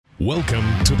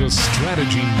Welcome to the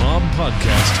Strategy Mob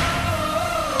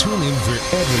Podcast. Tune in for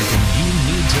everything you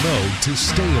need to know to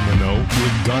stay in the know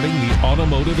regarding the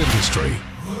automotive industry.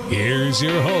 Here's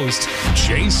your host,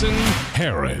 Jason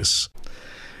Harris.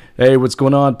 Hey, what's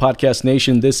going on, Podcast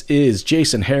Nation? This is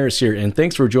Jason Harris here, and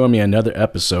thanks for joining me on another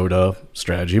episode of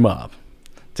Strategy Mob.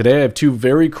 Today, I have two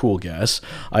very cool guests.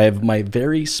 I have my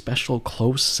very special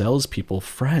close salespeople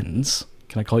friends.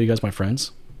 Can I call you guys my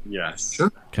friends? Yes.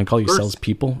 Sure. Can I call you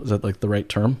salespeople? Is that like the right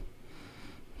term?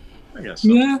 I guess so.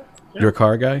 Yeah. You're a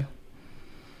car guy?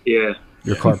 Yeah.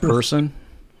 You're a car person?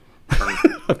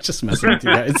 I'm just messing with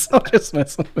you guys. I'm just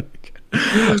messing with you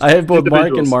guys. I have both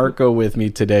Mark and Marco with me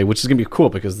today, which is going to be cool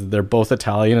because they're both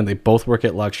Italian and they both work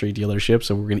at luxury dealerships,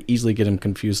 so we're going to easily get them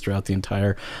confused throughout the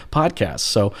entire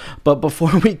podcast. But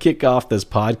before we kick off this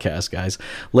podcast, guys,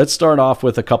 let's start off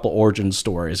with a couple origin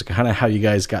stories, kind of how you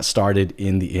guys got started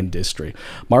in the industry.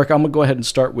 Mark, I'm going to go ahead and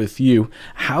start with you.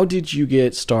 How did you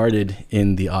get started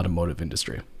in the automotive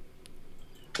industry?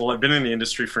 Well, I've been in the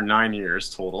industry for 9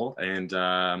 years total,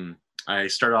 and I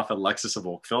started off at Lexus of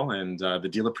Oakville, and the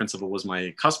dealer principal was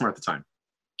my customer at the time.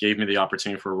 Gave me the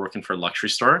opportunity for working for a luxury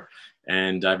store,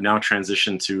 and I've now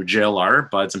transitioned to JLR,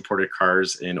 Bud's Imported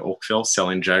Cars in Oakville,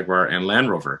 selling Jaguar and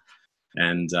Land Rover.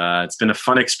 And it's been a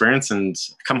fun experience, and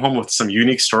come home with some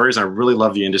unique stories. I really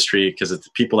love the industry because it's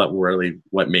the people that really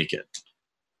what make it.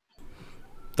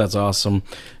 That's awesome.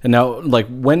 And now,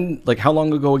 how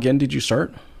long ago again did you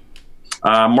start?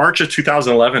 March of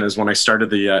 2011 is when I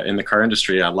started in the car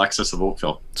industry at Lexus of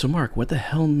Oakville. So, Mark, what the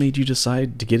hell made you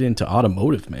decide to get into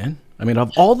automotive, man? I mean,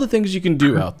 of all the things you can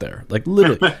do out there, like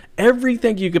literally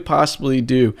everything you could possibly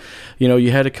do,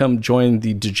 you had to come join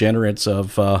the degenerates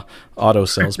of auto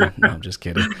salesmen. No, I'm just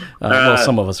kidding. Well,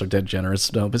 some of us are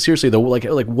degenerates. No, but seriously, though,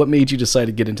 like what made you decide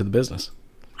to get into the business?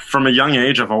 From a young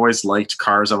age, I've always liked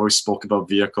cars. I've always spoke about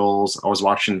vehicles. I was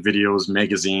watching videos,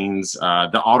 magazines,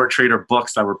 the Auto Trader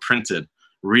books that were printed,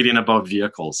 reading about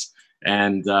vehicles.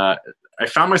 And I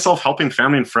found myself helping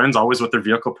family and friends always with their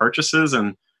vehicle purchases,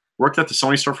 and worked at the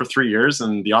Sony store for 3 years,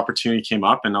 and the opportunity came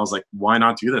up, and I was like, why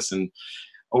not do this? And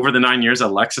over the 9 years at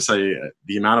Lexus,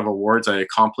 the amount of awards I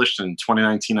accomplished in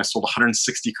 2019, I sold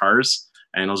 160 cars,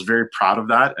 and I was very proud of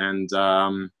that. And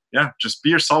just be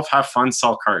yourself, have fun,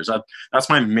 sell cars. That's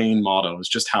my main motto, is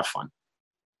just have fun.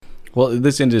 Well,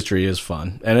 this industry is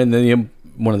fun. And then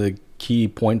one of the key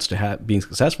points to being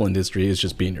successful in industry is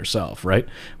just being yourself, right?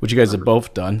 Which you guys have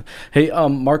both done. Hey,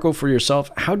 Marco, for yourself,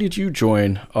 how did you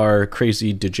join our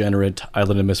crazy degenerate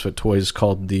Island of Misfit Toys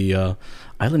called the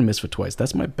Island of Misfit Toys?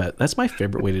 That's my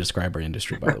favorite way to describe our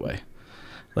industry, by the way.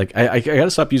 Like, I got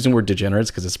to stop using the word degenerates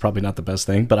because it's probably not the best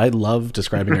thing, but I love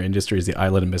describing our industry as the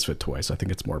Island of Misfit Toys. So I think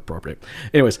it's more appropriate.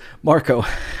 Anyways, Marco,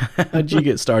 how did you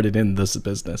get started in this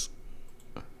business?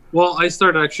 Well, I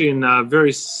started actually in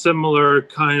very similar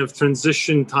kind of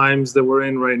transition times that we're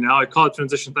in right now. I call it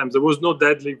transition times. There was no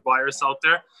deadly virus out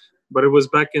there, but it was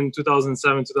back in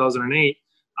 2007, 2008,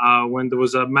 when there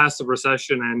was a massive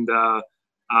recession, and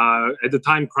at the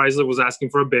time, Chrysler was asking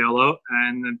for a bailout,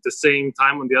 and at the same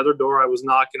time, on the other door, I was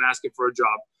knocking, asking for a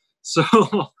job. So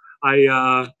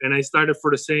I started for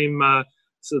the same.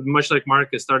 So much like Mark,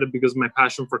 I started because of my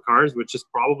passion for cars, which is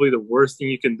probably the worst thing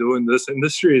you can do in this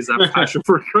industry, is have passion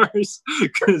for cars,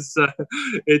 because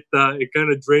it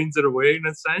kind of drains it away in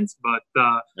a sense. But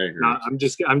no, I'm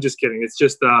just kidding. It's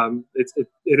just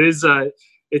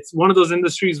it's one of those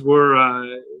industries where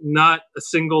not a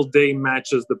single day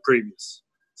matches the previous.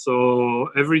 So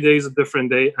every day is a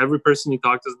different day. Every person you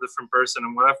talk to is a different person.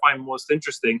 And what I find most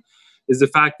interesting is the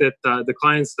fact that the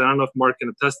clients, I don't know if Mark can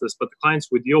attest this, but the clients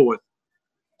we deal with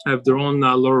have their own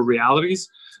lower realities.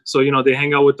 So, they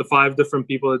hang out with the 5 different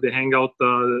people that they hang out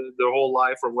their whole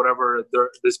life or whatever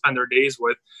they spend their days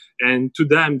with. And to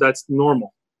them, that's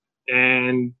normal.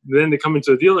 And then they come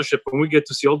into a dealership and we get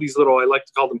to see all these little, I like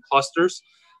to call them clusters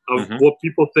of what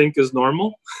people think is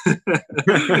normal.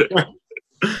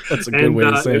 That's a good way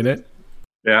of saying it.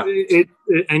 Yeah.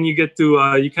 And you get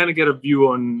to, you kind of get a view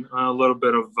on a little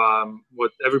bit of what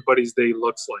everybody's day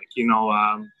looks like,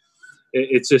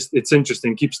 It's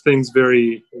interesting. Keeps things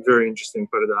very, very interesting,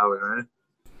 put it that way, right?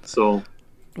 So,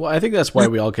 well, I think that's why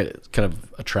we all get kind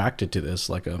of attracted to this,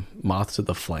 like a moth to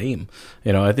the flame.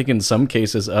 I think in some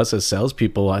cases, us as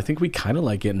salespeople, I think we kind of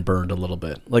like getting burned a little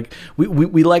bit. Like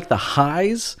we like the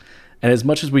highs, and as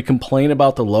much as we complain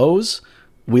about the lows,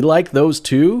 we like those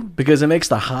too because it makes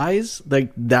the highs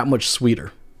like that much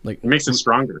sweeter. Like it makes it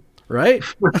stronger, right?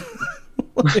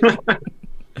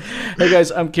 Hey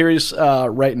guys, I'm curious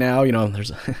right now,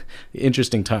 there's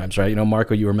interesting times, right?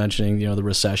 Marco, you were mentioning, the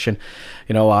recession.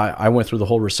 I went through the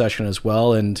whole recession as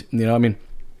well. And,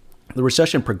 the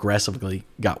recession progressively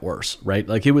got worse, right?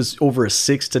 Like it was over a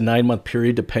 6 to 9 month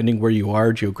period, depending where you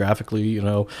are geographically,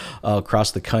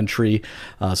 across the country,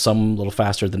 some a little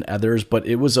faster than others, but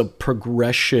it was a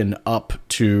progression up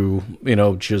to,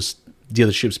 just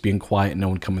dealerships being quiet and no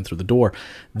one coming through the door.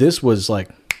 This was like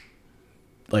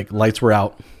lights were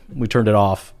out. We turned it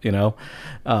off,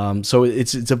 so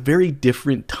it's a very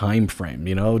different time frame.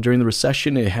 During the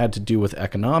recession, it had to do with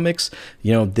economics.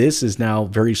 This is now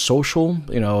very social.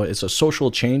 It's a social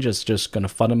change. It's just going to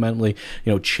fundamentally,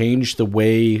 change the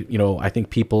way, I think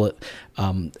people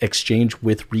exchange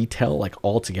with retail like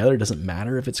altogether. It doesn't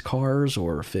matter if it's cars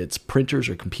or if it's printers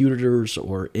or computers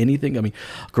or anything. I mean,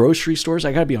 grocery stores,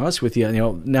 I got to be honest with you,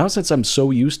 now since I'm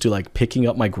so used to like picking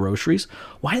up my groceries,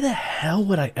 why the hell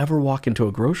would I ever walk into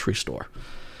a grocery store?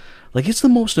 Like, it's the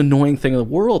most annoying thing in the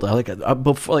world.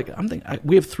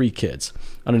 We have 3 kids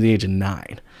under the age of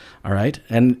 9. All right.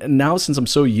 And now since I'm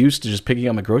so used to just picking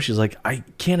up my groceries, like I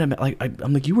can't,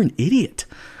 I'm like, you were an idiot.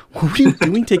 What were you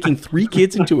doing taking 3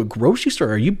 kids into a grocery store?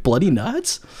 Are you bloody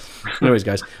nuts? Anyways,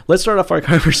 guys, let's start off our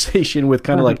conversation with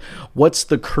kind of like, what's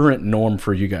the current norm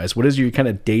for you guys? What does your kind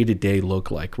of day-to-day look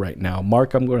like right now?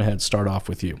 Mark, I'm going to start off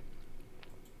with you.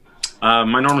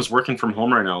 My norm is working from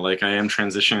home right now. Like, I am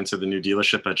transitioning to the new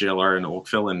dealership at JLR in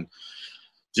Oakville and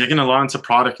digging a lot into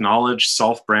product knowledge,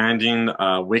 self-branding,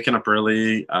 waking up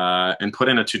early, and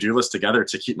putting a to-do list together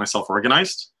to keep myself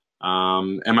organized.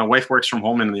 And my wife works from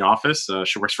home and in the office.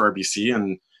 She works for RBC,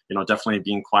 and definitely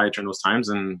being quiet during those times.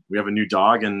 And we have a new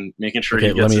dog, and making sure.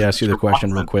 Okay, let me ask you the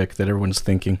question real quick that everyone's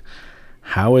thinking: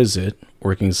 how is it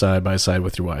working side by side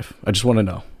with your wife? I just want to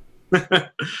know.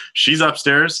 She's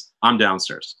upstairs. I'm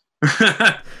downstairs.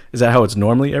 Is that how it's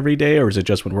normally every day, or is it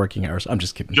just when working hours? I'm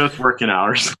just kidding. Just working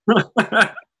hours.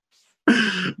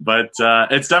 But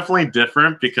it's definitely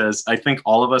different because I think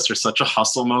all of us are such a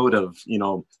hustle mode of,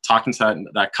 talking to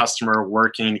that customer,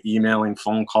 working, emailing,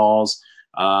 phone calls.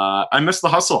 I miss the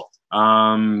hustle.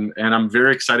 And I'm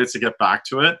very excited to get back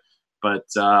to it. But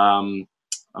I'm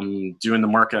doing the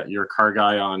Mark at Your Car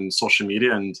Guy on social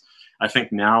media. And I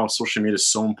think now social media is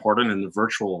so important, and the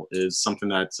virtual is something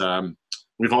that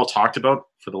we've all talked about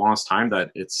for the longest time,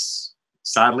 that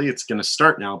sadly it's going to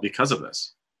start now because of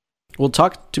this. Well,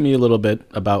 talk to me a little bit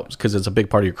about, because it's a big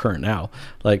part of your current now,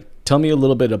 like tell me a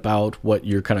little bit about what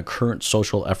your kind of current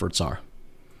social efforts are.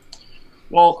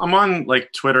 Well, I'm on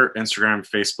like Twitter, Instagram,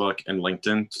 Facebook, and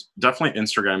LinkedIn. Definitely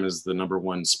Instagram is the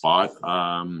 #1 spot.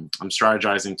 I'm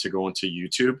strategizing to go into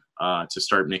YouTube to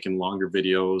start making longer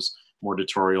videos, more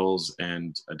tutorials,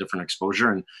 and a different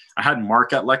exposure. And I had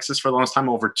Mark at Lexus for the longest time,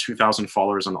 over 2,000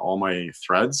 followers on all my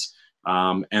threads.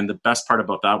 And the best part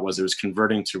about that was it was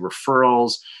converting to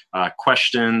referrals,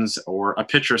 questions, or a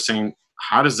picture saying,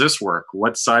 how does this work?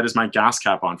 What side is my gas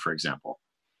cap on, for example?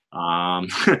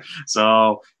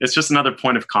 So it's just another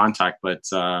point of contact. But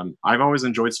I've always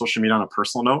enjoyed social media on a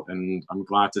personal note, and I'm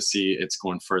glad to see it's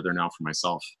going further now for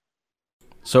myself.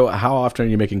 So how often are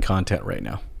you making content right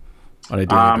now on a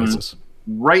daily basis?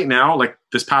 Right now, like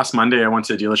this past Monday, I went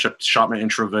to a dealership, shot my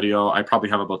intro video. I probably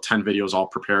have about 10 videos all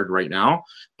prepared right now.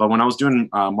 But when I was doing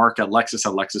Mark at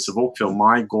Lexus of Oakville,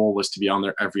 my goal was to be on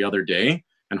there every other day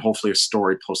and hopefully a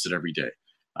story posted every day.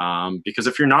 Because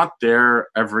if you're not there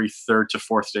every 3rd to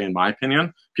 4th day, in my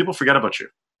opinion, people forget about you.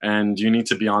 And you need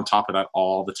to be on top of that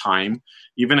all the time,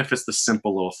 even if it's the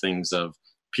simple little things of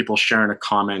people sharing a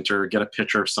comment or get a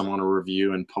picture of someone, a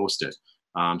review, and post it.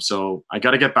 So I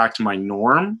got to get back to my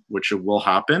norm, which it will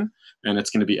happen, and it's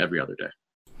going to be every other day.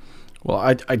 Well,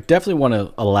 I definitely want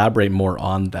to elaborate more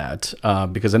on that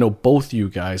because I know both you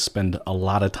guys spend a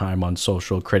lot of time on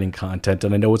social, creating content,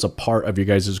 and I know it's a part of you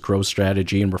guys' growth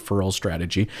strategy and referral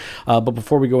strategy. But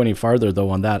before we go any farther, though,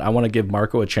 on that, I want to give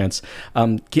Marco a chance.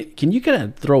 Can you kind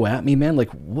of throw at me, man, like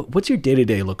what's your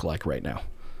day-to-day look like right now?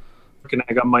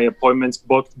 I got my appointments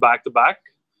booked back to back,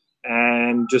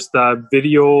 and just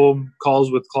video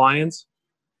calls with clients,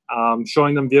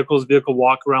 showing them vehicles, vehicle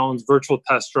walkarounds, virtual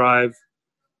test drive.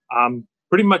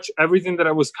 Pretty much everything that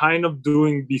I was kind of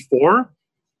doing before.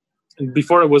 And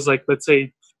before it was like, let's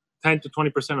say 10 to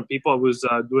 20% of people I was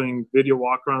doing video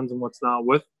walkarounds and what's not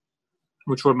with,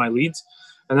 which were my leads.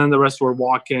 And then the rest were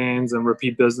walk-ins and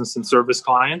repeat business and service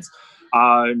clients.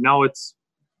 Now it's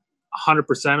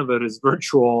 100% of it is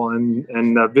virtual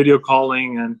and video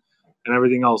calling and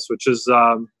everything else, which is,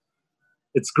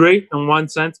 it's great in one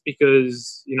sense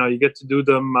because, you get to do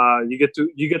them, you get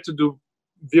to do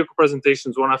vehicle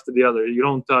presentations one after the other. You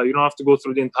don't have to go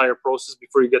through the entire process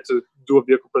before you get to do a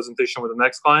vehicle presentation with the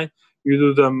next client. You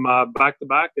do them back to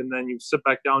back, and then you sit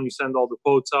back down, you send all the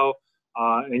quotes out,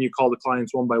 and you call the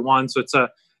clients one by one. So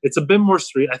it's a bit more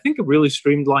I think it really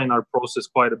streamlined our process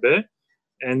quite a bit.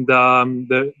 And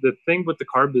the thing with the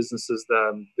car business is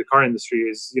the car industry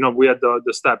is, we had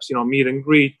the steps, meet and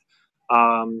greet,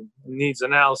 needs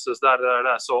analysis,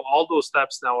 So all those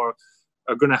steps now are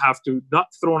going to have to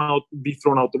be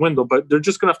thrown out the window, but they're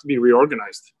just going to have to be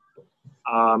reorganized,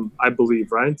 I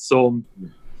believe, right? So,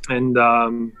 and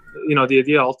the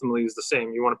idea ultimately is the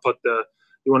same. You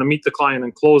want to meet the client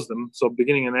and close them. So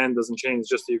beginning and end doesn't change,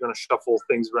 just that you're going to shuffle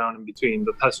things around in between,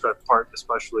 the test drive part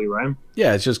especially, right?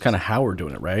 Yeah, it's just kind of how we're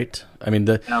doing it, right? I mean,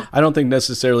 I don't think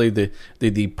necessarily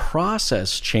the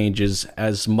process changes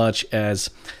as much as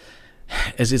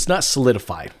it's not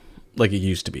solidified like it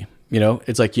used to be.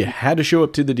 It's like you had to show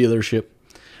up to the dealership.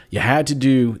 You had to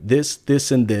do this,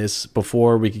 this, and this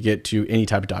before we could get to any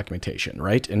type of documentation,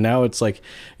 right? And now it's like,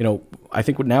 I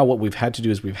think now what we've had to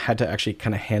do is we've had to actually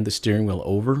kind of hand the steering wheel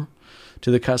over to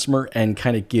the customer and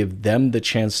kind of give them the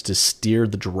chance to steer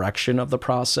the direction of the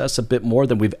process a bit more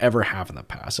than we've ever have in the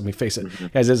past. I mean, face it,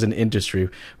 guys, as an industry,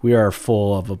 we are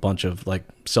full of a bunch of like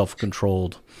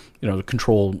self-controlled,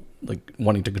 like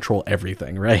wanting to control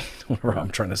everything, right? Whatever I'm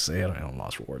trying to say, I'm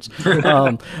lost for words.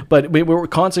 But we're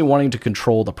constantly wanting to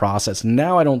control the process.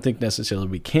 Now I don't think necessarily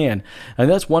we can. And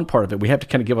that's one part of it. We have to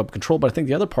kind of give up control. But I think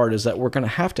the other part is that we're going to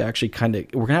have to actually we're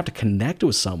going to have to connect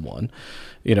with someone,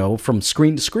 from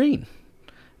screen to screen.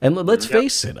 And let's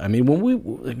face it. I mean,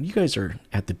 when you guys are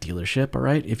at the dealership, all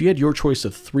right, if you had your choice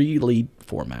of 3 lead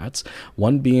formats,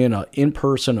 one being an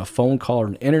in-person, a phone call, or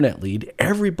an internet lead,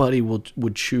 everybody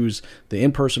would choose the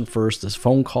in-person first, this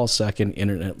phone call second,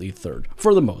 internet lead third,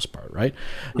 for the most part, right?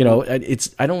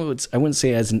 I wouldn't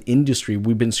say as an industry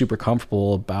we've been super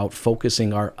comfortable about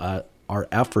focusing our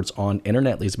efforts on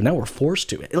internet leads, but now we're forced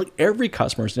to. Like every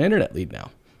customer is an internet lead now.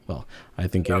 Well, I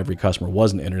think every customer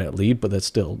was an internet lead,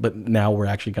 but now we're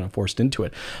actually kind of forced into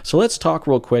it. So let's talk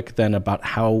real quick then about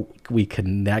how we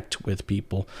connect with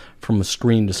people from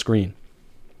screen to screen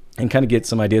and kind of get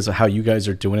some ideas of how you guys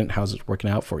are doing it and how's it working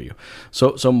out for you.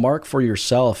 So Mark, for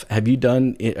yourself, are you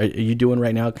doing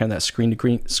right now kind of that screen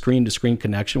to screen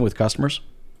connection with customers?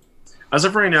 As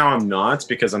of right now, I'm not,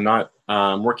 because I'm not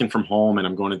working from home and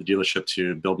I'm going to the dealership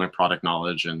to build my product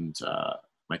knowledge and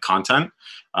my content.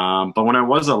 But when I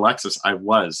was at Lexus, I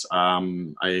was.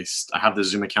 I have the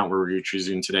Zoom account where we're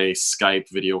using today, Skype,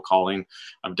 video calling.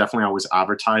 I've definitely always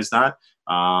advertised that,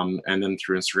 and then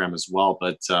through Instagram as well.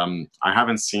 But I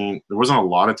haven't seen, there wasn't a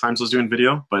lot of times I was doing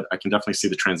video, but I can definitely see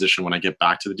the transition when I get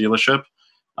back to the dealership.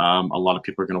 A lot of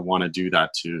people are going to want to do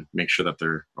that to make sure that they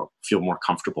feel more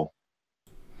comfortable.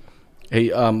 Hey,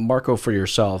 Marco, for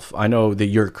yourself, I know that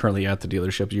you're currently at the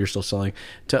dealership. You're still selling.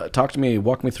 Talk to me,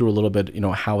 walk me through a little bit,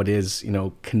 how it is,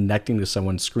 connecting to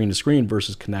someone screen to screen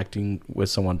versus connecting with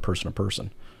someone person to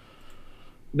person.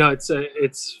 No,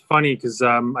 it's funny because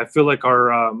I feel like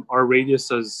our radius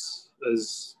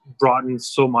has broadened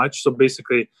so much. So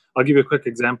basically, I'll give you a quick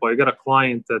example. I got a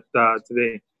client that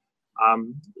today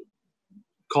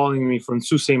calling me from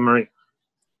Sault Ste. Marie,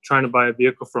 trying to buy a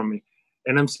vehicle from me.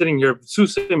 And I'm sitting here. Sault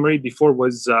Ste. Marie before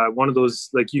was one of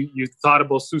those, like you thought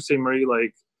about Sault Ste. Marie,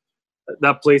 like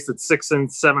that place that's 6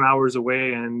 and 7 hours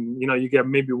away, and you get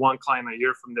maybe one client a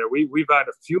year from there. We've had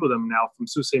a few of them now from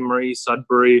Sault Ste. Marie,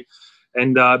 Sudbury,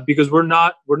 and because we're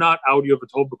not Audi of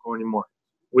Etobicoke anymore.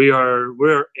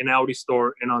 We're an Audi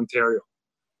store in Ontario.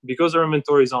 Because our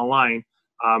inventory is online,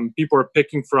 people are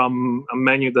picking from a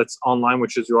menu that's online,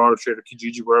 which is your Auto Trader,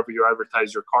 Kijiji, wherever you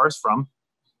advertise your cars from.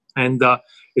 And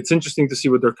it's interesting to see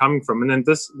where they're coming from. And then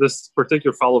this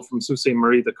particular fellow from Sault Ste.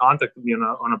 Marie that contacted me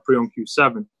on a pre-owned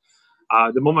Q7,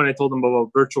 the moment I told him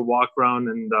about virtual walk around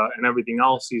and everything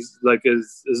else, he's like,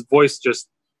 his voice just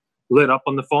lit up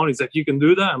on the phone. He's like, "You can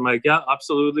do that?" I'm like, "Yeah,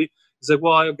 absolutely." He's like,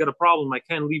 "Well, I've got a problem. I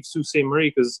can't leave Sault Ste.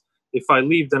 Marie because if I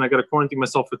leave, then I got to quarantine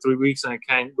myself for 3 weeks and I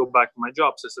can't go back to my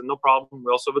job." So I said, "No problem.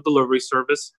 We also have a delivery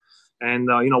service, and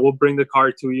we'll bring the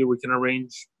car to you. We can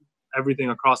arrange everything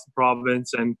across the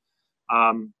province." And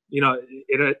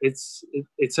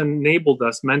it's enabled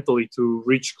us mentally to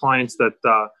reach clients that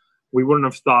we wouldn't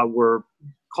have thought were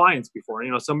clients before.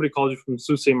 Somebody calls you from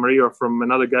Sault Ste. Marie or from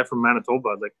another guy from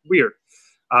Manitoba, like weird.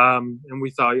 And we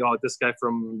thought, this guy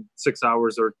from 6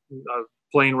 hours or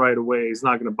plane right away, he's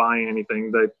not going to buy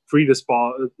anything. The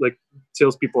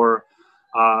salespeople are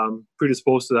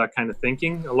predisposed to that kind of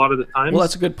thinking a lot of the time. Well,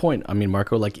 that's a good point. I mean,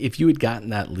 Marco, like if you had gotten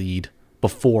that lead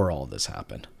before all this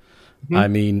happened, I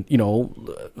mean,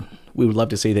 we would love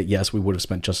to say that, yes, we would have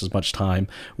spent just as much time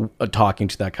talking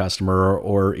to that customer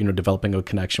or developing a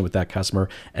connection with that customer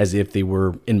as if they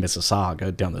were in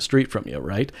Mississauga down the street from you,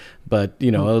 right? But,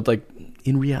 like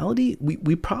in reality,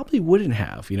 we probably wouldn't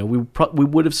have. We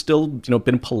would have still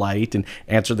been polite and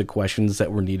answered the questions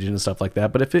that were needed and stuff like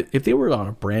that. But if they were on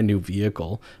a brand new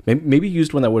vehicle, maybe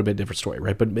used one, that would have been a different story,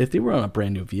 right? But if they were on a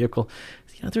brand new vehicle,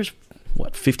 there's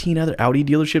 15 other Audi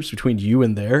dealerships between you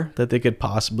and there that they could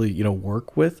possibly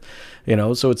work with,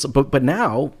 So it's but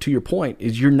now, to your point,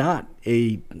 is you're not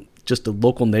just a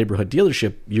local neighborhood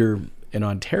dealership. You're an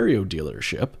Ontario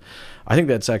dealership. I think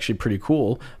that's actually pretty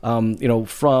cool. From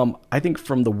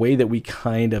the way that we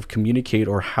kind of communicate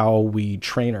or how we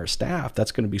train our staff,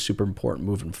 that's going to be super important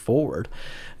moving forward.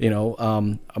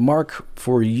 Mark,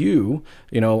 for you,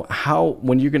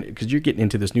 when you're going to, because you're getting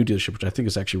into this new dealership, which I think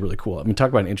is actually really cool. I mean, talk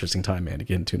about an interesting time, man, to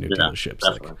get into new dealerships.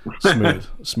 Definitely. Like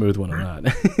smooth one or not.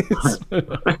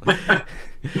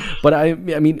 But I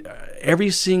mean,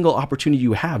 every single opportunity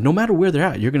you have, no matter where they're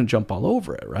at, you're going to jump all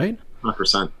over it, right?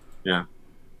 100%. Yeah.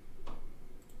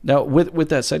 Now, with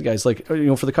that said, guys, like,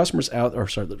 for the customers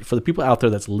for the people out there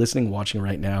that's listening, watching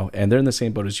right now, and they're in the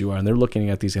same boat as you are, and they're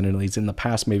looking at these internet leads in the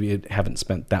past, maybe haven't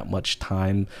spent that much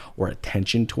time or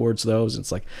attention towards those.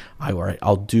 It's like, all right,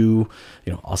 I'll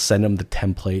send them the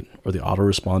template or the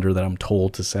autoresponder that I'm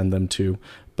told to send them to,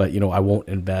 but, I won't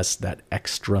invest that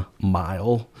extra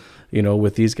mile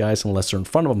with these guys unless they're in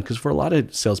front of them, because for a lot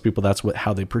of salespeople, that's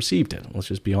how they perceived it. Let's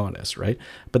just be honest, right?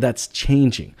 But that's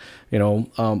changing.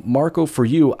 Marco, for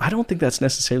you, I don't think that's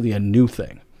necessarily a new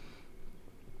thing.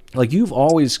 Like, you've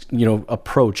always,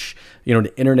 approached,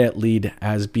 the internet lead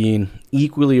as being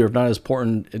equally, or if not as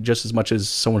important, just as much as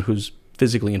someone who's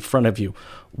physically in front of you.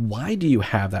 Why do you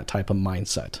have that type of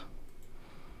mindset?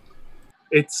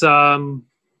 It's, to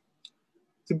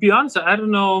be honest, I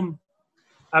don't know.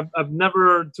 I've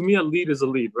never, to me, a lead is a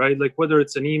lead, right? Like, whether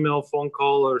it's an email, phone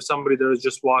call, or somebody that has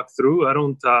just walked through, I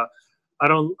don't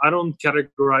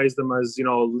categorize them as,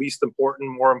 least important,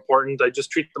 more important. I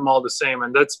just treat them all the same.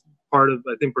 And that's part of,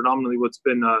 I think, predominantly what's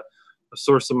been a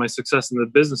source of my success in the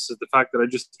business, is the fact that I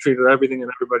just treated everything and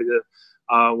everybody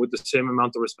with the same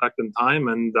amount of respect and time.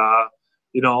 And,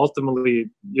 ultimately,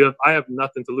 I have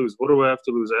nothing to lose. What do I have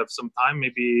to lose? I have some time,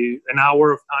 maybe an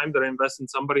hour of time that I invest in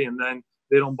somebody, and then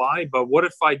they don't buy. But what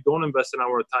if I don't invest an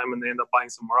hour of time and they end up buying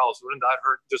somewhere else? Wouldn't that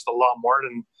hurt just a lot more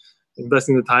than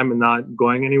investing the time and not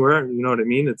going anywhere? You know what I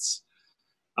mean? It's,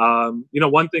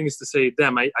 one thing is to say,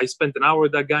 damn, I spent an hour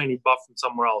with that guy and he bought from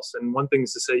somewhere else. And one thing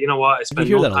is to say, you know what, I spent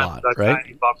no time with that guy and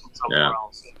he bought from somewhere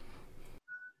else.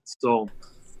 So,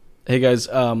 hey guys,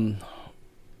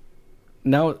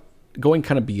 now going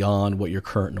kind of beyond what your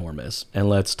current norm is, and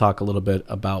let's talk a little bit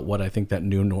about what I think that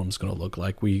new norm is going to look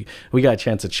like. We got a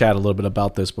chance to chat a little bit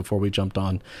about this before we jumped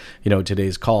on,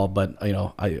 today's call. But I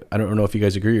don't know if you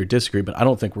guys agree or disagree, but I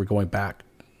don't think we're going back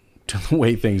to the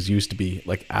way things used to be,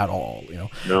 like, at all.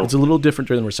 No. It's a little different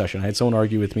during the recession. I had someone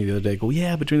argue with me the other day,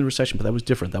 yeah, but during the recession, but that was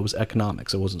different. That was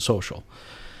economics. It wasn't social.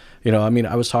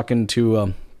 I was talking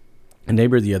to a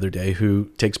neighbor the other day who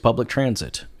takes public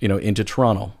transit, into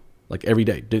Toronto. Like, every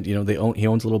day, he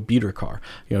owns a little beater car,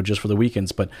 just for the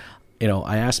weekends. But,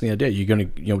 I asked him the other day, you going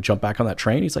to, jump back on that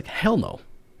train? He's like, hell no.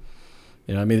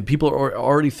 People are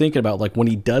already thinking about, like, when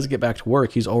he does get back to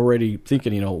work, he's already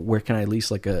thinking, where can I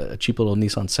lease, like, a cheap little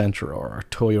Nissan Sentra or a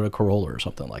Toyota Corolla or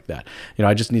something like that.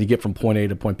 I just need to get from point A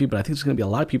to point B. But I think there's going to be a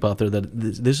lot of people out there that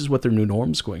this is what their new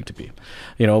norm is going to be.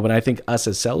 But I think us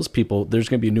as salespeople, there's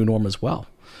going to be a new norm as well.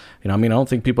 I don't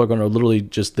think people are going to literally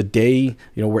just the day,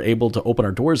 we're able to open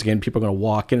our doors again, people are going to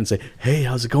walk in and say, hey,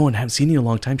 how's it going? Haven't seen you in a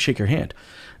long time. Shake your hand.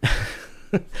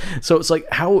 So it's like,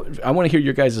 I want to hear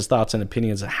your guys' thoughts and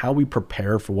opinions on how we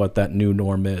prepare for what that new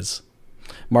norm is.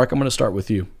 Mark, I'm going to start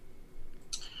with you.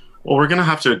 Well, we're going to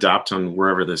have to adapt on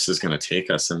wherever this is going to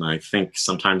take us. And I think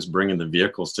sometimes bringing the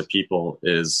vehicles to people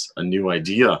is a new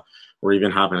idea, or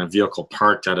even having a vehicle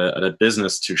parked at a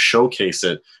business to showcase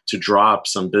it, to draw up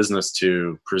some business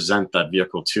to present that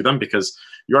vehicle to them. Because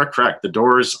you are correct, the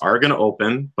doors are going to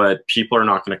open, but people are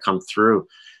not going to come through.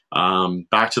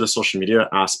 Back to the social media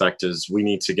aspect is we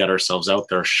need to get ourselves out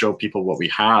there, show people what we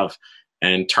have,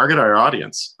 and target our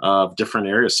audience of different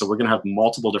areas. So we're going to have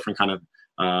multiple different kind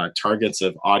of targets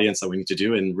of audience that we need to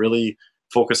do, and really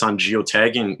focus on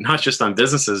geotagging, not just on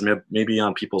businesses, maybe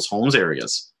on people's homes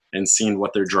areas, and seeing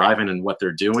what they're driving and what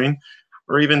they're doing,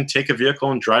 or even take a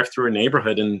vehicle and drive through a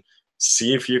neighborhood and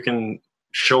see if you can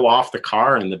show off the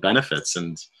car and the benefits.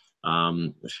 And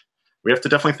we have to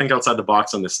definitely think outside the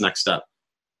box on this next step.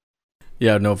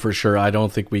 Yeah, no, for sure. I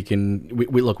don't think we can.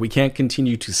 We can't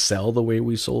continue to sell the way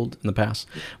we sold in the past.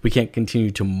 We can't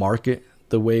continue to market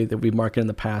the way that we've marketed in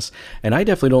the past. And I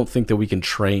definitely don't think that we can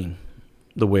train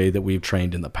the way that we've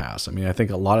trained in the past. I think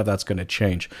a lot of that's going to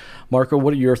change. Marco,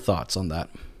 what are your thoughts on that?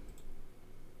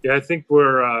 Yeah, I think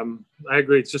we're. I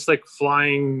agree. It's just like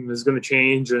flying is going to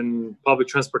change, and public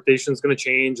transportation is going to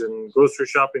change, and grocery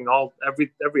shopping.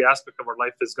 Every aspect of our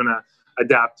life is going to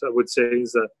adapt. I would say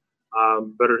is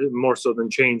better, more so than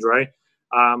change, right?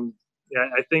 Yeah,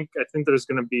 I think there's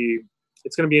going to be.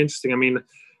 It's going to be interesting. I mean,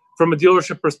 from a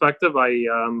dealership perspective, I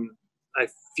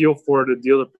feel for the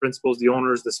dealer principals, the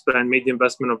owners that made the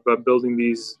investment of building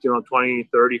these, 20,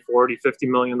 30, 40, $50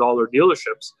 million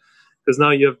dealerships. Because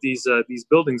now you have these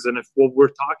buildings, and if what we're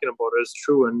talking about is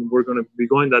true, and we're going to be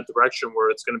going that direction where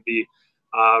it's going to be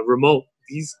remote,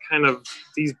 these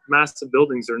massive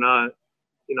buildings are not,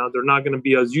 they're not going to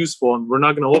be as useful, and we're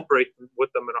not going to operate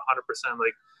with them at 100%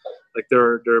 like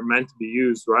they're meant to be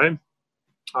used, right?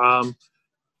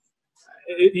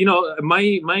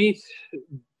 My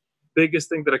biggest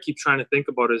thing that I keep trying to think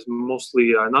about is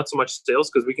mostly not so much sales,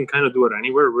 because we can kind of do it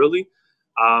anywhere, really.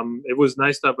 It was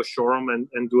nice to have a showroom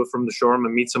and do it from the showroom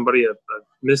and meet somebody. I've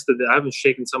missed it. I haven't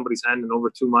shaken somebody's hand in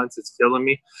over 2 months. It's killing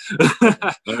me.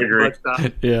 I agree.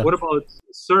 But Yeah. what about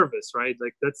service, right?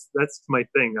 Like that's my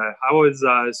thing. How is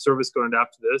service going to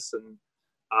adapt to this? And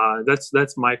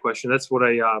that's my question. That's what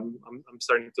I'm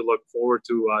starting to look forward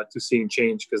to seeing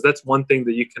change, because that's one thing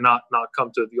that you cannot not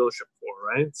come to a dealership for,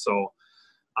 right? So.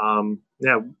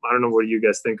 Yeah, I don't know what you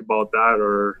guys think about that,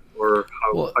 or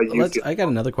how you feel. I got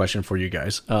another question for you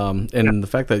guys. The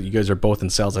fact that you guys are both in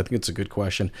sales, I think it's a good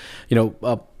question.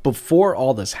 Before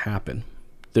all this happened,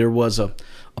 there was a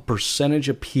percentage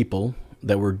of people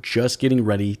that were just getting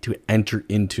ready to enter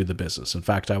into the business. In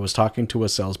fact, I was talking to a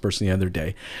salesperson the other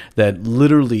day that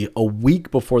literally a week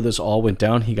before this all went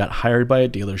down, he got hired by a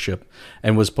dealership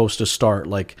and was supposed to start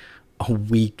like a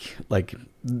week, like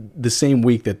the same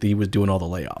week that he was doing all the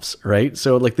layoffs, right?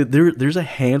 So like there's a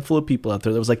handful of people out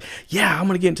there that was like, yeah, I'm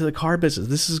going to get into the car business.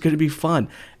 This is going to be fun.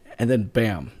 And then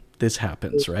bam, this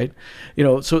happens, right?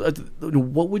 So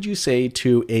what would you say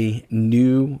to a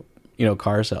new,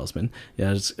 car salesman,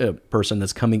 as a person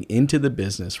that's coming into the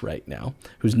business right now,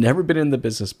 who's never been in the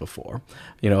business before,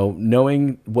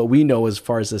 knowing what we know as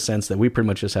far as the sense that we pretty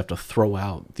much just have to throw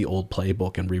out the old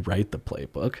playbook and rewrite the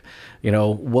playbook.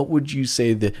 What would you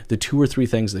say the 2 or 3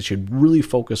 things that should really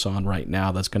focus on right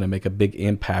now that's going to make a big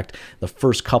impact the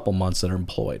first couple months that are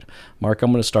employed? Mark,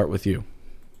 I'm going to start with you.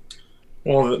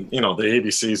 Well, the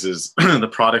ABCs is the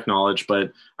product knowledge,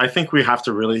 but I think we have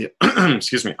to really,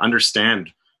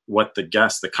 understand what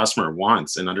the customer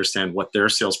wants and understand what their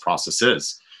sales process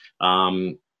is.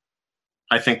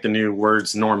 I think the new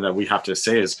norm that we have to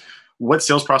say is, what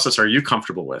sales process are you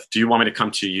comfortable with? Do you want me to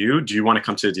come to you? Do you want to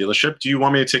come to a dealership? Do you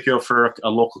want me to take you out for a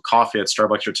local coffee at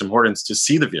Starbucks or Tim Hortons to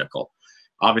see the vehicle?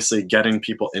 Obviously, getting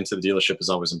people into the dealership is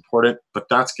always important, but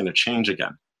that's going to change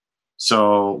again.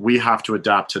 So we have to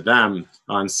adapt to them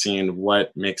on seeing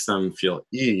what makes them feel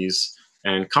ease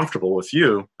and comfortable with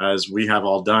you, as we have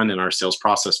all done in our sales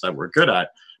process that we're good at.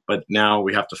 But now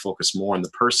we have to focus more on the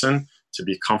person to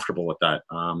be comfortable with that,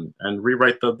 and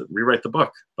rewrite the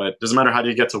book. But it doesn't matter how do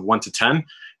you get to 1 to 10.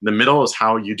 The middle is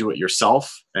how you do it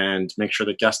yourself and make sure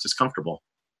the guest is comfortable.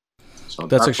 So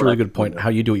that's actually a really good point. How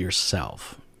you do it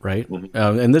yourself. Right.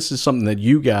 Mm-hmm. And this is something that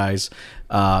you guys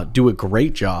do a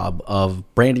great job of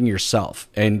branding yourself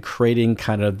and creating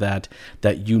kind of that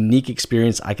unique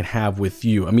experience I can have with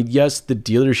you. I mean, yes, the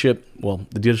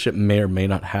dealership may or may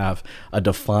not have a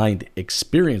defined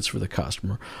experience for the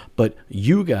customer, but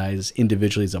you guys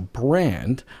individually as a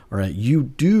brand, all right, you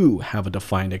do have a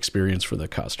defined experience for the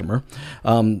customer.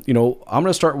 I'm going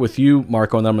to start with you,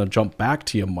 Marco, and then I'm going to jump back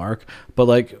to you, Mark. But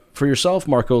like for yourself,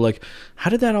 Marco, like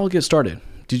how did that all get started?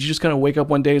 Did you just kind of wake up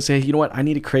one day and say, hey, you know what? I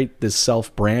need to create this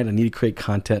self brand. I need to create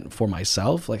content for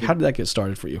myself. Like, how did that get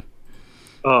started for you?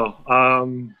 How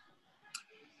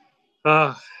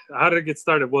did it get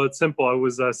started? Well, it's simple. I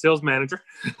was a sales manager.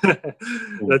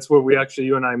 That's where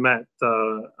you and I met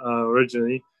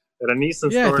originally at a Nissan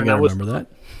store. Yeah, I think I remember that.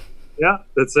 Yeah,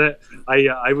 that's it.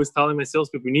 I was telling my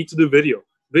salespeople, we need to do video.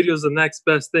 Video is the next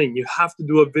best thing. You have to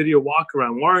do a video walk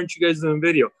around. Why aren't you guys doing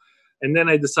video? And then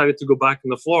I decided to go back on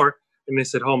the floor. And they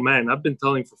said, oh, man, I've been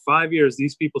telling for 5 years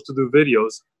these people to do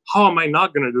videos. How am I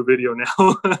not going to do video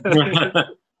now?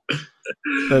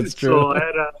 That's true. So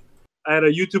I had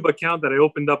a YouTube account that I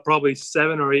opened up probably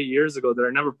 7 or 8 years ago that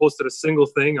I never posted a single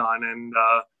thing on. And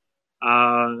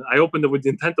I opened it with the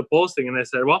intent of posting. And I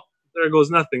said, well, there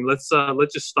goes nothing. Let's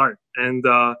just start. And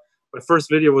my first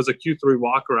video was a Q3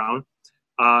 walk around.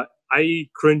 I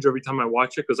cringe every time I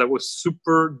watch it because I was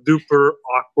super duper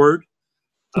awkward.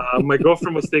 My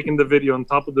girlfriend was taking the video on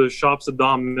top of the Shops at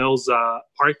Don Mills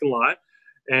parking lot,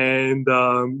 and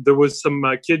there was some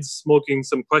kids smoking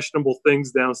some questionable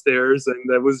things downstairs, and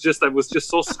I was just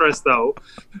so stressed out.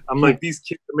 I'm like, these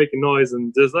kids are making noise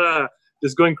and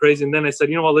just going crazy. And then I said,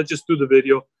 you know what, let's just do the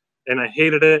video. And I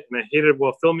hated it, and I hated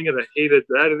while filming it. I hated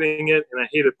editing it, and I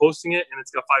hated posting it. And it's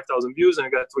got 5,000 views, and I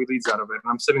got 3 leads out of it.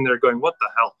 And I'm sitting there going, "What the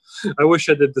hell? I wish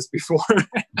I did this before."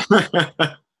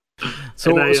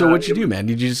 So what'd you do, man?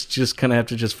 You just kind of have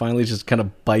to just finally just kind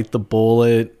of bite the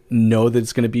bullet, know that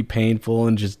it's going to be painful,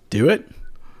 and just do it?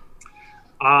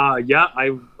 Yeah,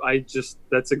 I just,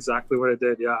 that's exactly what I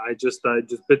did. Yeah, I just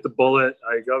bit the bullet.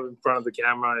 I got in front of the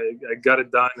camera. I got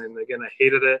it done. And again, I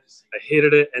hated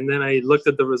it. And then I looked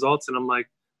at the results, and I'm like,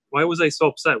 why was I so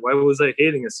upset? Why was I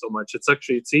hating it so much?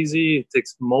 It's easy. It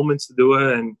takes moments to do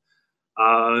it. And,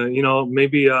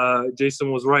 maybe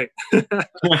Jason was right.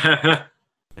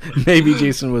 Maybe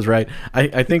Jason was right.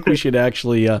 I think we should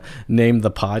actually name the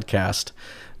podcast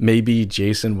 "Maybe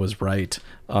Jason Was Right"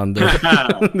 on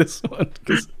this one,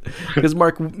 because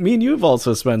Mark, me and you have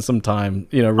also spent some time,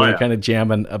 really kind of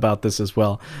jamming about this as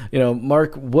well.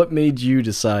 Mark, what made you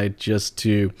decide just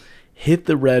to hit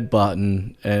the red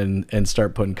button and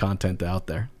start putting content out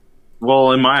there?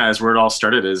 Well, in my eyes, where it all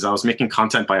started is I was making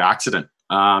content by accident.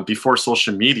 Before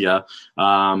social media,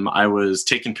 I was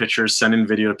taking pictures, sending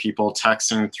video to people,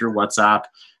 texting through WhatsApp.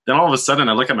 Then all of a sudden,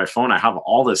 I look at my phone, I have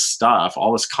all this stuff,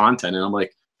 all this content, and I'm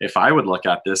like, if I would look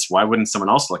at this, why wouldn't someone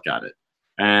else look at it?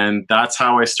 And that's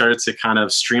how I started to kind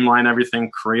of streamline everything,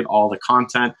 create all the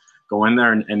content, go in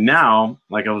there. And now,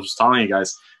 like I was telling you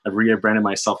guys, I've rebranded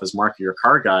myself as Mark, Your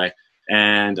Car Guy,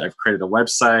 and I've created a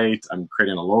website, I'm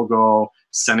creating a logo,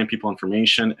 sending people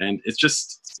information, and it's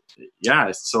just,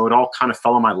 so it all kind of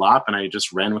fell in my lap, and I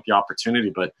just ran with the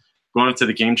opportunity. But going into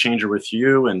the Game Changer with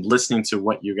you and listening to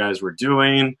what you guys were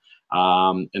doing,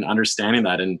 and understanding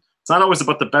that, and it's not always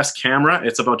about the best camera.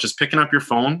 It's about just picking up your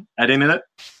phone, editing it.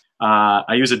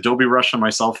 I use Adobe Rush on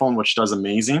my cell phone, which does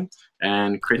amazing,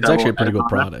 and create. It's actually a pretty good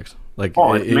product. Like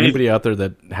anybody out there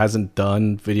that hasn't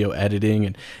done video editing,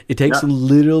 and it takes a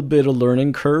little bit of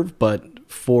learning curve, but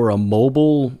for a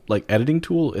mobile editing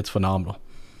tool, it's phenomenal.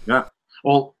 Yeah.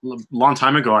 Well, a long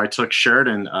time ago, I took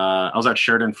Sheridan. I was at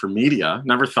Sheridan for media.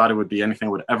 Never thought it would be anything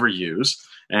I would ever use.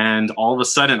 And all of a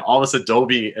sudden, all this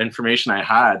Adobe information I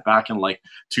had back in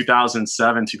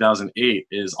 2007, 2008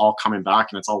 is all coming back,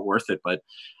 and it's all worth it. But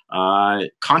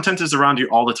content is around you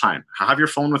all the time. Have your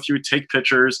phone with you. Take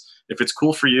pictures. If it's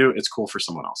cool for you, it's cool for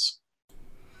someone else.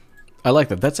 I like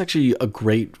that. That's actually a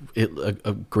great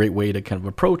way to kind of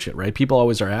approach it, right? People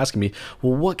always are asking me,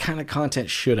 well, what kind of content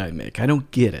should I make? I don't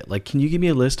get it. Can you give me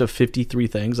a list of 53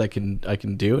 things I can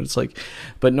do? And it's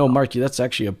but no, Mark, that's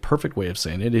actually a perfect way of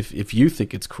saying it. If you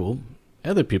think it's cool,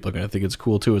 other people are going to think it's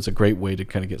cool too. It's a great way to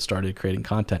kind of get started creating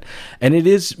content. And it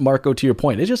is, Marco, to your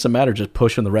point, it's just a matter of just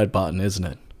pushing the red button, isn't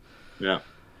it? Yeah.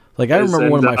 I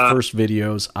remember one of my first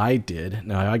videos I did.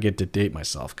 Now I get to date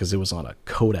myself because it was on a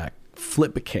Kodak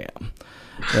Flipcam,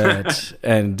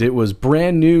 and it was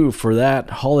brand new for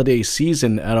that holiday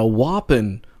season at a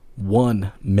whopping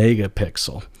 1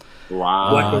 megapixel.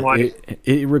 Wow!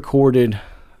 It recorded,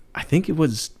 I think it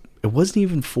wasn't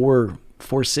even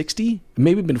 460,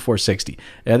 maybe been 460.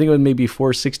 I think it was maybe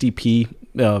 460p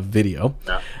video.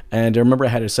 Yeah. And I remember I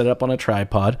had to set it up on a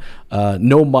tripod,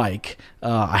 no mic.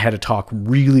 I had to talk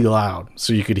really loud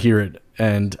so you could hear it.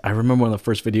 And I remember one of the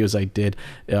first videos I did,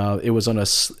 it was on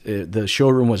the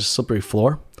showroom was a slippery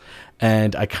floor,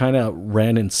 and I kind of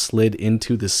ran and slid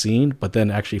into the scene, but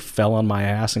then actually fell on my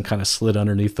ass and kind of slid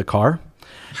underneath the car.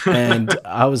 And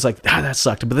I was like, that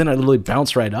sucked. But then I literally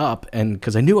bounced right up, and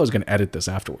because I knew I was going to edit this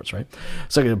afterwards, right?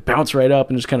 So I could bounce right up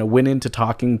and just kind of went into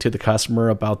talking to the customer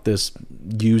about this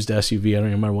used SUV. I don't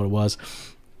even remember what it was.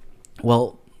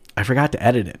 Well, I forgot to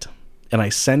edit it, and I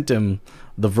sent him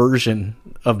the version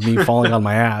of me falling on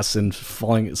my ass and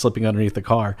slipping underneath the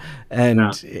car.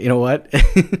 And you know what?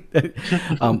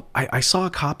 I saw a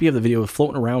copy of the video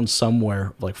floating around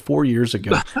somewhere 4 years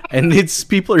ago, and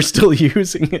people are still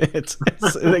using it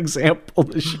as an example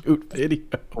to shoot video.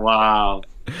 Wow.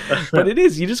 But it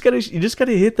is, you just gotta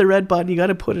hit the red button. You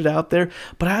gotta put it out there.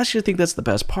 But I actually think that's the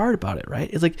best part about it, right?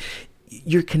 It's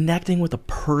you're connecting with a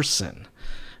person.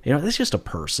 It's just a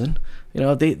person.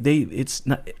 It's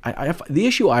not. The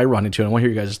issue I run into, and I want to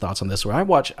hear you guys' thoughts on this.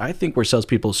 I think where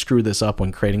salespeople screw this up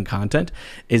when creating content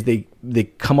is they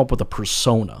come up with a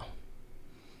persona.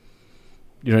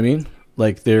 You know what I mean?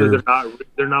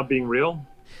 They're not being real.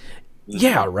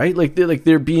 Yeah, right.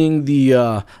 They're being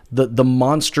the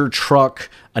monster truck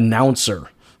announcer.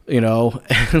 And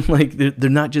they're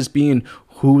not just being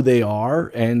who they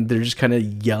are, and they're just kind of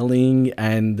yelling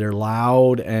and they're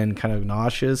loud and kind of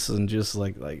nauseous and just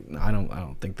like I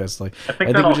don't think that's like, I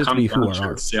think that all comes down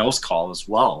to a sales call as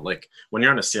well. Like when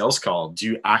you're on a sales call, do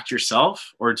you act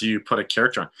yourself or do you put a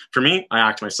character on? For me, I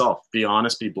act myself. Be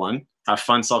honest, be blunt, have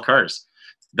fun, sell cars.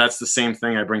 That's the same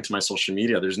thing I bring to my social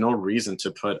media. There's no reason to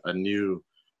put a new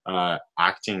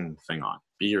acting thing on.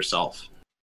 Be yourself.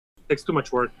 Takes too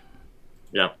much work.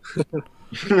 Yeah.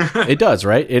 It does,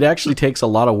 right? It actually takes a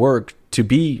lot of work to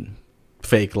be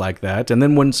fake like that. And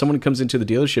then when someone comes into the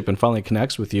dealership and finally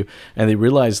connects with you and they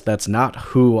realize that's not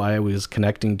who I was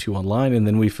connecting to online, and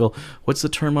then we feel, what's the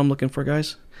term I'm looking for,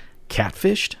 guys?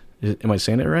 Catfished? Am I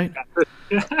saying it right?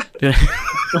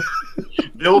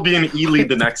 There will be an e-lead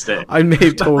the next day. I may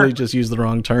have totally just used the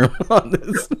wrong term on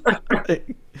this.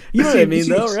 You know what I mean,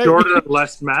 though, right? Shorter and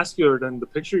less muscular than the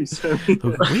picture you sent me.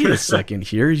 Wait a second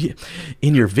here.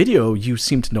 In your video, you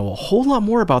seem to know a whole lot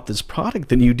more about this product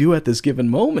than you do at this given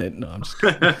moment. No, I'm just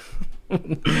kidding.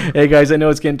 Hey guys, I know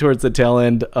it's getting towards the tail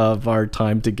end of our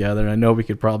time together. I know we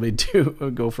could probably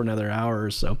go for another hour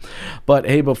or so. But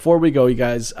hey, before we go, you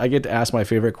guys, I get to ask my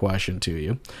favorite question to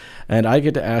you. And I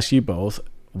get to ask you both,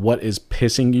 what is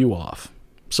pissing you off?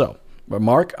 So,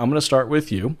 Mark, I'm going to start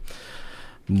with you.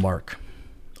 Mark,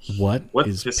 what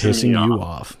is pissing you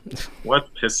off? What's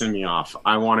pissing me off?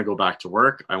 I want to go back to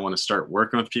work. I want to start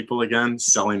working with people again,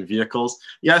 selling vehicles.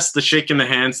 Yes, the shaking the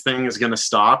hands thing is going to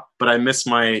stop, but I miss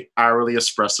my hourly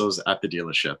espressos at the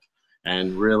dealership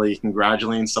and really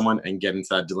congratulating someone and getting to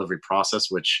that delivery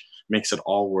process, which makes it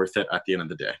all worth it at the end of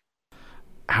the day.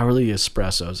 Hourly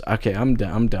espressos. Okay, I'm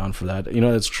down for that. You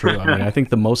know, that's true. I mean, I think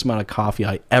the most amount of coffee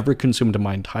I ever consumed in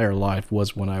my entire life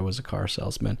was when I was a car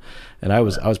salesman, and I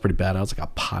was pretty bad. I was like a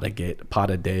pot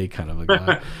a day kind of a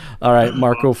guy. All right,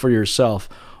 Marco, for yourself,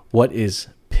 what is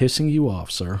pissing you off,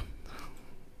 sir?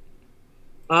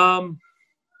 I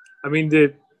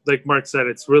mean, like Mark said,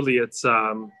 it's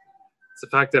the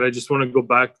fact that I just want to go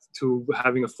back to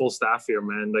having a full staff here,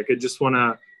 man. Like I just want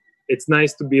to. It's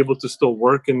nice to be able to still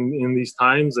work in these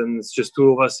times, and it's just two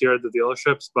of us here at the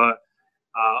dealerships. But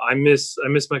I miss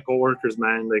my coworkers,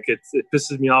 man. Like it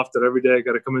pisses me off that every day I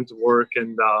got to come into work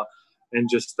and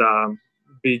just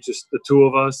be just the two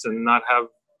of us and not have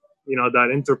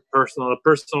that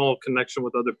personal connection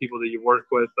with other people that you work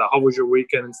with. How was your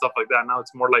weekend and stuff like that. Now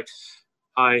it's more like,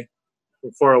 hi,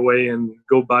 from far away, and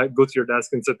go to your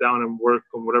desk and sit down and work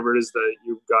on whatever it is that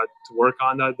you've got to work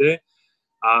on that day.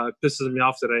 It pisses me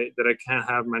off that I can't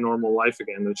have my normal life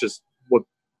again, which is what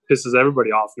pisses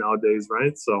everybody off nowadays,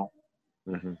 right? So,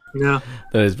 yeah.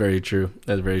 That is very true.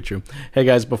 That's very true. Hey,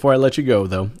 guys, before I let you go,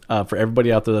 though, for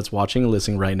everybody out there that's watching and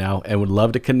listening right now and would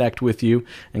love to connect with you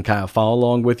and kind of follow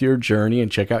along with your journey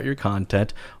and check out your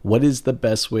content, what is the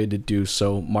best way to do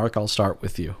so? Mark, I'll start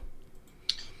with you.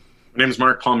 My name is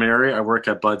Mark Palmieri. I work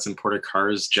at Bud's Imported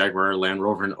Cars, Jaguar Land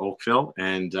Rover in Oakville.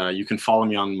 And you can follow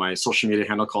me on my social media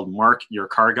handle called Mark Your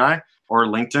Car Guy, or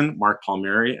LinkedIn, Mark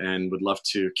Palmieri, and would love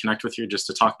to connect with you just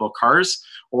to talk about cars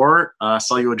or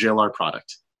sell you a JLR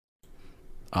product.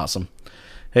 Awesome.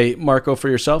 Hey, Marco, for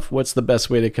yourself, what's the best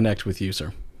way to connect with you,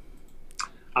 sir?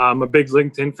 I'm a big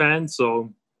LinkedIn fan,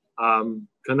 so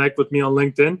connect with me on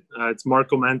LinkedIn. It's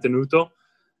Marco Mantenuto.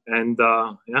 And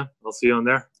yeah, I'll see you on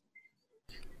there.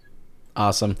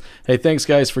 Awesome. Hey, thanks,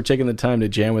 guys, for taking the time to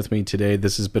jam with me today.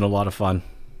 This has been a lot of fun.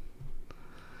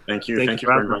 Thank you. Thank you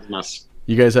for inviting us.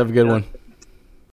 You guys have a good one.